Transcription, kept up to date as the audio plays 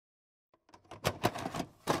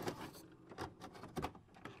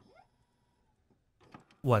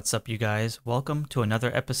What's up, you guys? Welcome to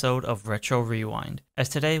another episode of Retro Rewind, as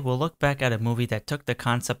today we'll look back at a movie that took the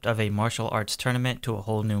concept of a martial arts tournament to a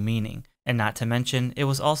whole new meaning. And not to mention, it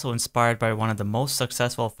was also inspired by one of the most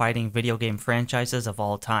successful fighting video game franchises of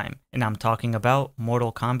all time, and I'm talking about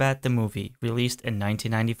Mortal Kombat the movie, released in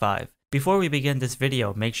 1995. Before we begin this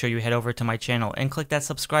video, make sure you head over to my channel and click that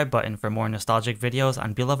subscribe button for more nostalgic videos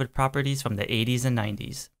on beloved properties from the 80s and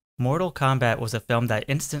 90s. Mortal Kombat was a film that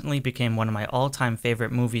instantly became one of my all-time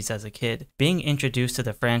favorite movies as a kid. Being introduced to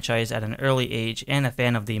the franchise at an early age and a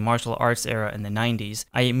fan of the martial arts era in the 90s,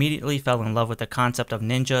 I immediately fell in love with the concept of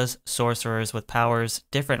ninjas, sorcerers with powers,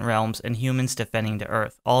 different realms, and humans defending the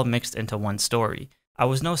Earth, all mixed into one story. I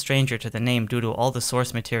was no stranger to the name due to all the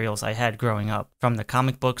source materials I had growing up, from the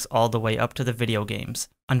comic books all the way up to the video games.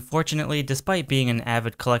 Unfortunately, despite being an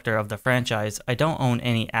avid collector of the franchise, I don't own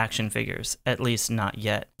any action figures, at least not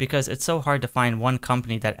yet, because it's so hard to find one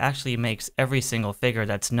company that actually makes every single figure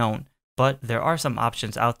that's known. But there are some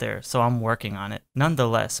options out there, so I'm working on it.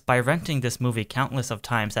 Nonetheless, by renting this movie countless of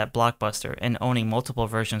times at Blockbuster and owning multiple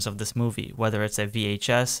versions of this movie, whether it's a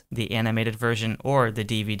VHS, the animated version, or the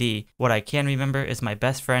DVD, what I can remember is my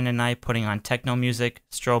best friend and I putting on techno music,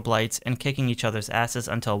 strobe lights, and kicking each other's asses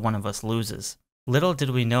until one of us loses. Little did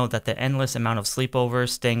we know that the endless amount of sleepovers,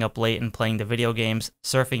 staying up late and playing the video games,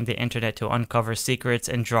 surfing the internet to uncover secrets,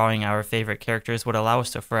 and drawing our favorite characters would allow us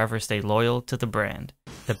to forever stay loyal to the brand.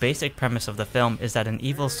 The basic premise of the film is that an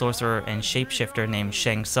evil sorcerer and shapeshifter named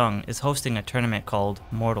Shang Tsung is hosting a tournament called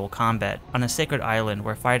Mortal Kombat on a sacred island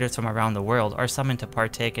where fighters from around the world are summoned to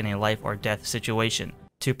partake in a life or death situation,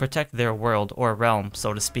 to protect their world or realm,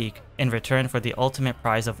 so to speak, in return for the ultimate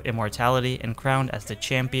prize of immortality and crowned as the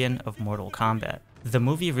champion of Mortal Kombat. The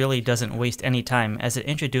movie really doesn't waste any time as it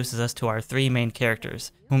introduces us to our three main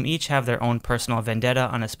characters, whom each have their own personal vendetta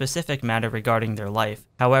on a specific matter regarding their life.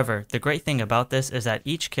 However, the great thing about this is that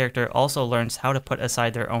each character also learns how to put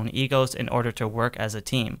aside their own egos in order to work as a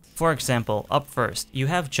team. For example, up first, you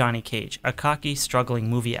have Johnny Cage, a cocky, struggling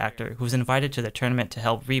movie actor who's invited to the tournament to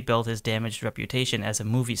help rebuild his damaged reputation as a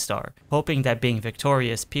movie star, hoping that being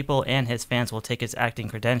victorious, people and his fans will take his acting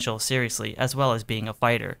credentials seriously as well as being a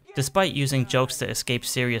fighter. Despite using jokes to escape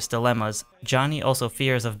serious dilemmas, Johnny also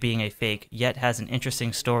fears of being a fake, yet has an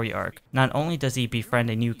interesting story arc. Not only does he befriend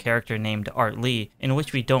a new character named Art Lee, in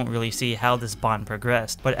which we don't really see how this bond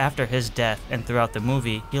progressed, but after his death and throughout the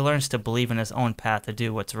movie, he learns to believe in his own path to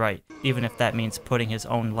do what's right, even if that means putting his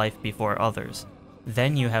own life before others.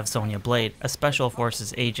 Then you have Sonya Blade, a Special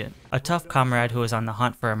Forces agent, a tough comrade who is on the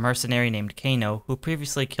hunt for a mercenary named Kano who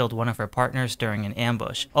previously killed one of her partners during an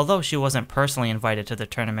ambush. Although she wasn't personally invited to the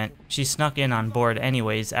tournament, she snuck in on board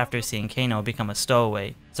anyways after seeing Kano become a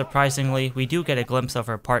stowaway. Surprisingly, we do get a glimpse of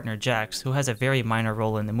her partner Jax, who has a very minor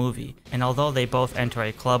role in the movie, and although they both enter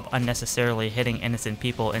a club unnecessarily hitting innocent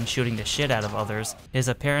people and shooting the shit out of others, his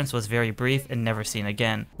appearance was very brief and never seen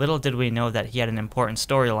again. Little did we know that he had an important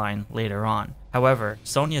storyline later on. However,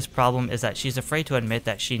 Sonya's problem is that she's afraid to admit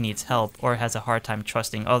that she needs help or has a hard time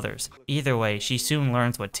trusting others. Either way, she soon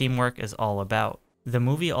learns what teamwork is all about. The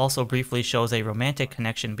movie also briefly shows a romantic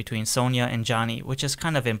connection between Sonya and Johnny, which is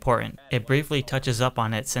kind of important. It briefly touches up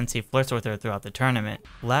on it since he flirts with her throughout the tournament.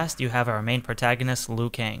 Last, you have our main protagonist,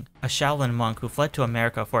 Liu Kang, a Shaolin monk who fled to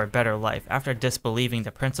America for a better life after disbelieving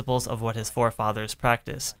the principles of what his forefathers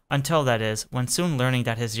practiced. Until that is, when soon learning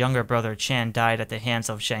that his younger brother Chan died at the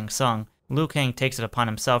hands of Shang Tsung, Liu Kang takes it upon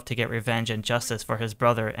himself to get revenge and justice for his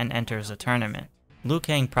brother and enters the tournament. Liu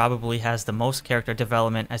Kang probably has the most character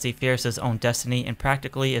development as he fears his own destiny and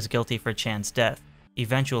practically is guilty for Chan's death.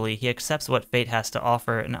 Eventually, he accepts what fate has to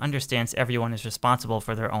offer and understands everyone is responsible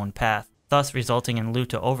for their own path, thus resulting in Liu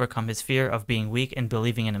to overcome his fear of being weak and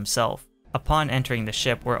believing in himself. Upon entering the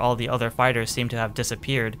ship where all the other fighters seem to have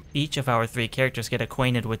disappeared, each of our three characters get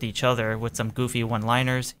acquainted with each other with some goofy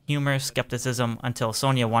one-liners, humor, skepticism, until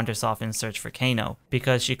Sonya wanders off in search for Kano,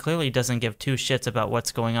 because she clearly doesn't give two shits about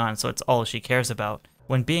what's going on, so it's all she cares about.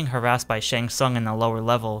 When being harassed by Shang Tsung in the lower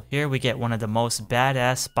level, here we get one of the most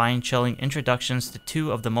badass, spine-chilling introductions to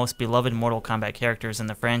two of the most beloved Mortal Kombat characters in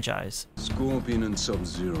the franchise. Scorpion and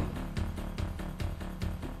Sub-Zero.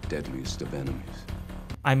 Deadliest of enemies.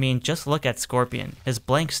 I mean, just look at Scorpion. His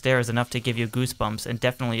blank stare is enough to give you goosebumps and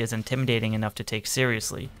definitely is intimidating enough to take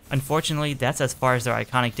seriously. Unfortunately, that's as far as their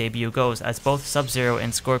iconic debut goes, as both Sub-Zero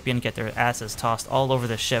and Scorpion get their asses tossed all over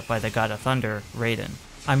the ship by the God of Thunder, Raiden.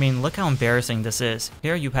 I mean, look how embarrassing this is.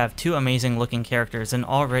 Here you have two amazing looking characters and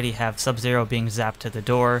already have Sub-Zero being zapped to the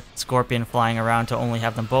door, Scorpion flying around to only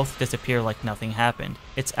have them both disappear like nothing happened.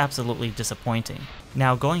 It's absolutely disappointing.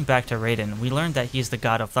 Now going back to Raiden, we learned that he's the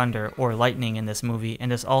God of Thunder, or Lightning in this movie,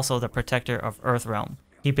 and is also the protector of Earthrealm.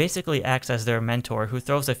 He basically acts as their mentor who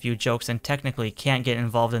throws a few jokes and technically can't get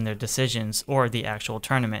involved in their decisions or the actual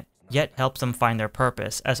tournament, yet helps them find their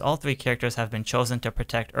purpose, as all three characters have been chosen to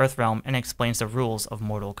protect Earthrealm and explains the rules of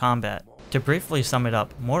Mortal Kombat. To briefly sum it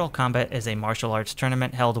up, Mortal Kombat is a martial arts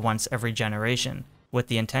tournament held once every generation, with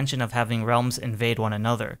the intention of having realms invade one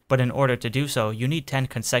another, but in order to do so, you need 10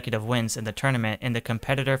 consecutive wins in the tournament, and the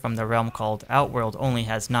competitor from the realm called Outworld only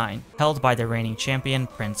has 9, held by the reigning champion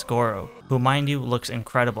Prince Goro, who mind you looks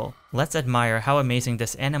incredible. Let's admire how amazing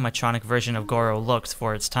this animatronic version of Goro looks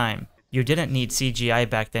for its time. You didn't need CGI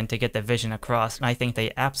back then to get the vision across, and I think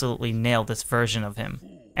they absolutely nailed this version of him.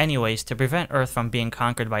 Anyways, to prevent Earth from being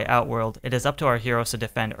conquered by Outworld, it is up to our heroes to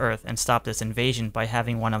defend Earth and stop this invasion by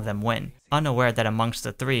having one of them win, unaware that amongst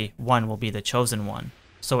the three, one will be the chosen one.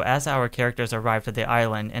 So as our characters arrive to the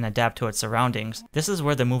island and adapt to its surroundings, this is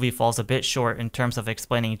where the movie falls a bit short in terms of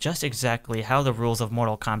explaining just exactly how the rules of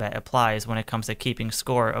Mortal Kombat applies when it comes to keeping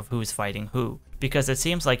score of who's fighting who. Because it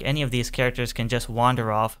seems like any of these characters can just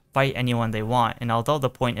wander off, fight anyone they want, and although the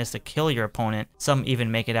point is to kill your opponent, some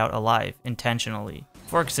even make it out alive, intentionally.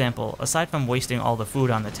 For example, aside from wasting all the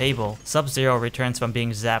food on the table, Sub-Zero returns from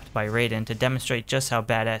being zapped by Raiden to demonstrate just how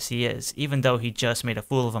badass he is, even though he just made a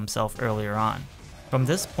fool of himself earlier on. From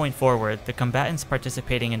this point forward, the combatants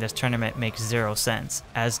participating in this tournament makes zero sense,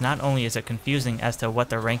 as not only is it confusing as to what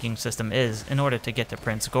the ranking system is in order to get to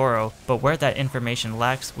Prince Goro, but where that information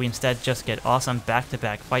lacks, we instead just get awesome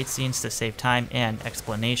back-to-back fight scenes to save time and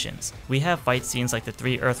explanations. We have fight scenes like the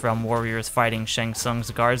 3 Earthrealm warriors fighting Shang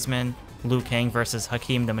Tsung's guardsmen, Liu Kang vs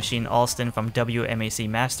Hakim the Machine Alston from WMAC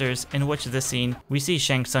Masters, in which this scene, we see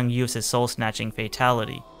Shang Tsung use his soul-snatching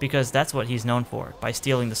fatality, because that's what he's known for, by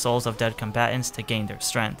stealing the souls of dead combatants to gain their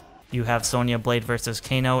strength. You have Sonya Blade vs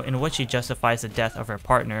Kano, in which he justifies the death of her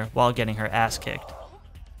partner while getting her ass kicked.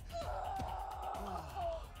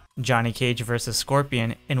 Johnny Cage vs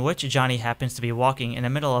Scorpion, in which Johnny happens to be walking in the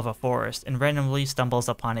middle of a forest and randomly stumbles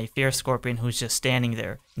upon a fierce scorpion who's just standing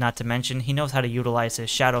there, not to mention he knows how to utilize his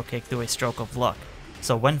shadow kick through a stroke of luck.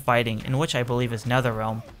 So when fighting, in which I believe is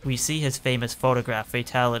Netherrealm, we see his famous photograph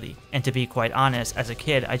fatality, and to be quite honest, as a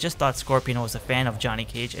kid I just thought Scorpion was a fan of Johnny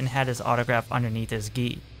Cage and had his autograph underneath his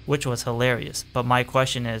gi, which was hilarious, but my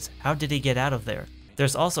question is, how did he get out of there?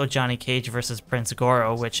 There's also Johnny Cage vs Prince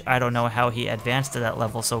Goro, which I don't know how he advanced to that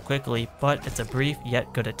level so quickly, but it's a brief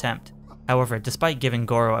yet good attempt. However, despite giving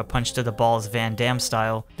Goro a punch to the balls Van Damme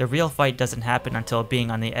style, the real fight doesn't happen until being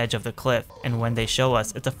on the edge of the cliff, and when they show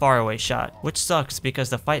us, it's a faraway shot, which sucks because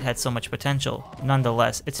the fight had so much potential.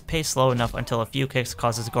 Nonetheless, it's paced slow enough until a few kicks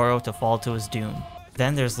causes Goro to fall to his doom.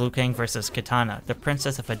 Then there's Liu Kang vs Kitana, the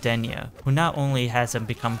princess of Edenia, who not only has him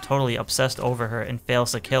become totally obsessed over her and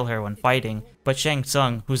fails to kill her when fighting, but Shang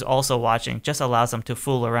Tsung, who's also watching, just allows him to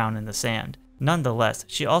fool around in the sand. Nonetheless,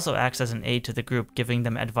 she also acts as an aide to the group, giving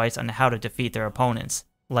them advice on how to defeat their opponents,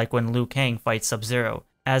 like when Liu Kang fights Sub-Zero.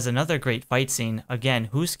 As another great fight scene, again,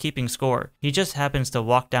 who's keeping score? He just happens to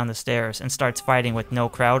walk down the stairs and starts fighting with no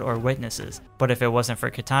crowd or witnesses, but if it wasn't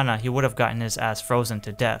for Kitana, he would have gotten his ass frozen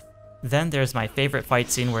to death. Then there's my favorite fight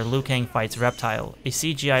scene where Liu Kang fights Reptile, a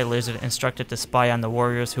CGI lizard instructed to spy on the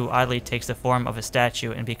warriors who oddly takes the form of a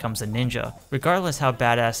statue and becomes a ninja. Regardless how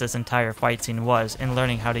badass this entire fight scene was in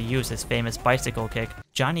learning how to use his famous bicycle kick,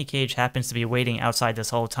 Johnny Cage happens to be waiting outside this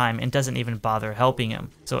whole time and doesn't even bother helping him.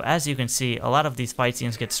 So as you can see, a lot of these fight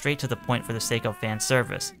scenes get straight to the point for the sake of fan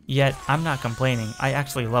service. Yet, I'm not complaining, I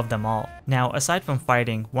actually love them all. Now, aside from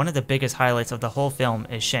fighting, one of the biggest highlights of the whole film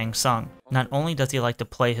is Shang Tsung. Not only does he like to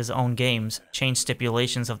play his own games, change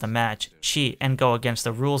stipulations of the match, cheat, and go against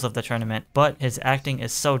the rules of the tournament, but his acting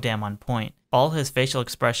is so damn on point. All his facial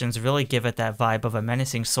expressions really give it that vibe of a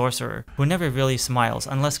menacing sorcerer who never really smiles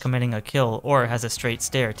unless committing a kill or has a straight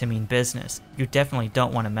stare to mean business. You definitely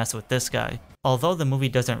don't want to mess with this guy. Although the movie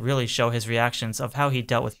doesn't really show his reactions of how he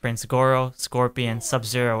dealt with Prince Goro, Scorpion,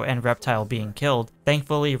 Sub-Zero, and Reptile being killed,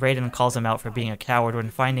 thankfully Raiden calls him out for being a coward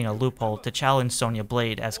when finding a loophole to challenge Sonya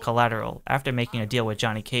Blade as collateral after making a deal with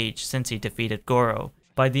Johnny Cage since he defeated Goro.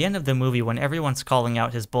 By the end of the movie, when everyone's calling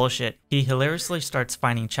out his bullshit, he hilariously starts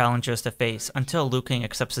finding challengers to face until Liu Kang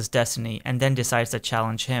accepts his destiny and then decides to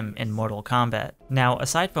challenge him in Mortal Kombat. Now,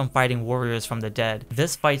 aside from fighting warriors from the dead,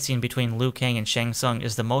 this fight scene between Liu Kang and Shang Tsung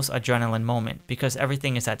is the most adrenaline moment because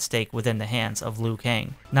everything is at stake within the hands of Liu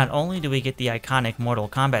Kang. Not only do we get the iconic Mortal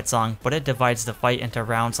Kombat song, but it divides the fight into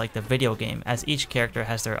rounds like the video game as each character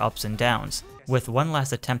has their ups and downs. With one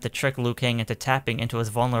last attempt to trick Liu Kang into tapping into his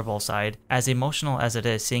vulnerable side, as emotional as it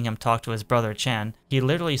is seeing him talk to his brother Chan, He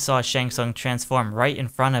literally saw Shang Tsung transform right in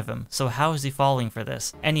front of him, so how is he falling for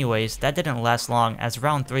this? Anyways, that didn't last long as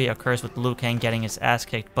round 3 occurs with Liu Kang getting his ass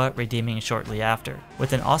kicked but redeeming shortly after.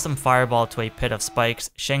 With an awesome fireball to a pit of spikes,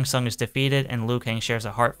 Shang Tsung is defeated and Liu Kang shares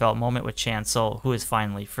a heartfelt moment with Chan Soul, who is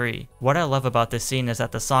finally free. What I love about this scene is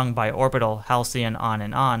that the song by Orbital, Halcyon On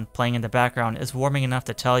and On, playing in the background is warming enough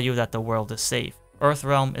to tell you that the world is safe.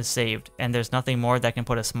 EarthRealm is saved, and there's nothing more that can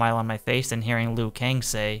put a smile on my face than hearing Liu Kang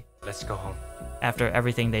say, "Let's go home," after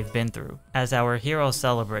everything they've been through. As our heroes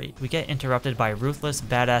celebrate, we get interrupted by ruthless,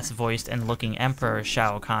 badass voiced and looking Emperor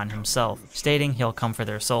Shao Kahn himself, stating he'll come for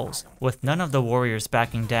their souls. With none of the warriors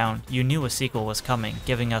backing down, you knew a sequel was coming,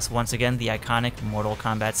 giving us once again the iconic Mortal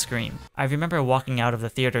Kombat scream. I remember walking out of the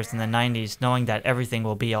theaters in the 90s knowing that everything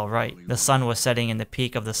will be alright. The sun was setting in the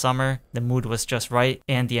peak of the summer, the mood was just right,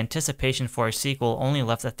 and the anticipation for a sequel only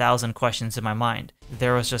left 1,000 questions in my mind.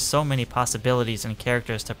 There was just so many possibilities and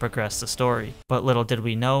characters to progress the story, but little did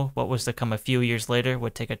we know what was to come a few years later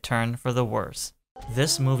would take a turn for the worse.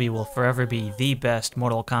 This movie will forever be the best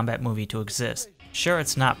Mortal Kombat movie to exist. Sure,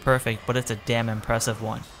 it's not perfect, but it's a damn impressive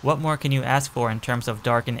one. What more can you ask for in terms of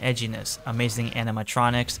dark and edginess, amazing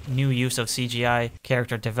animatronics, new use of CGI,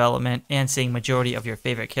 character development, and seeing majority of your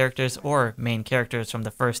favorite characters or main characters from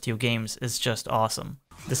the first 2 games is just awesome.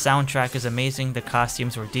 The soundtrack is amazing, the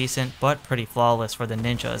costumes were decent, but pretty flawless for the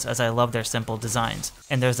ninjas as I love their simple designs,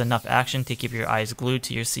 and there's enough action to keep your eyes glued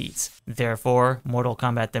to your seats. Therefore, Mortal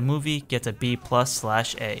Kombat the movie gets a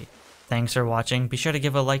B+/A. Thanks for watching, be sure to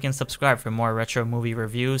give a like and subscribe for more retro movie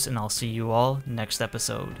reviews, and I'll see you all next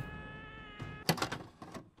episode.